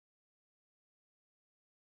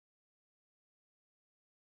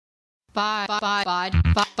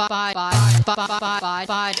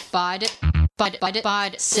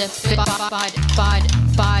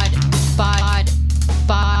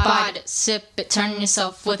Sip it, turn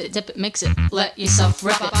yourself with it, dip it, mix it, let yourself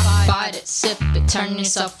rip it. Bite it, sip it, turn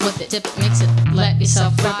yourself with it, dip it, mix it, let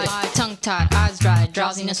yourself rip it. Tongue tied, eyes dry,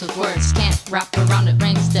 drowsiness with words, can't wrap around it,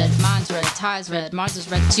 brain's dead, mind's red, tie's red, Mars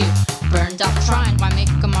is red too. Burned out trying, why make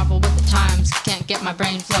a marvel with the times? Can't get my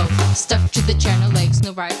brain flow. Stuck to the chair, no legs,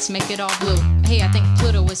 no rights, make it all blue. Hey, I think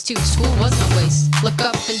Pluto was too, school was no waste. Look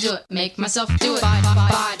up and do it, make myself do it.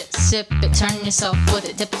 Bite it, sip it, turn yourself with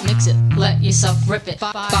it, dip it, mix it, let yourself rip it.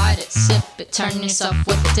 Bite it, sip it, turn yourself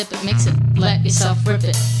with it, dip it, mix it, let yourself rip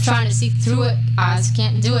it. Trying to see through it, eyes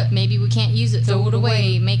can't do it, maybe we can't use it, throw it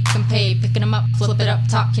away, make them pay, picking them up, flip it up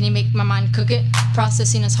top, can you make my mind cook it?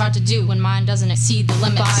 Processing is hard to do when mind doesn't exceed the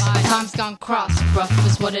limits. Time's gone cross, rough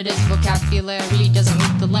is what it is, vocabulary doesn't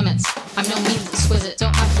meet the limits. I'm no means exquisite,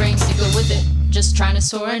 don't have brains to go with it, just trying to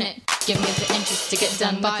soar in it. Give me the interest to get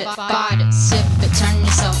done with it. Bite it, sip it, turn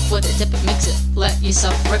yourself with it, dip it, mix it, let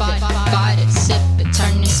yourself rip it. Bite it, sip it,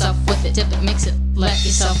 turn yourself with it, dip it, mix it, let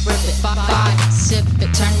yourself rip it. Bite it, sip it,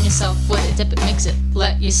 turn yourself with it, dip it, mix it,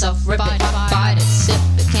 let yourself rip it. Bite it, sip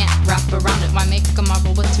it, can't wrap around it, why make a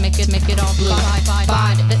marvel with to make it all blue.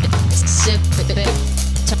 Bite it, sip it,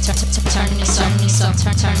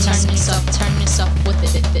 turn yourself with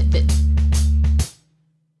it.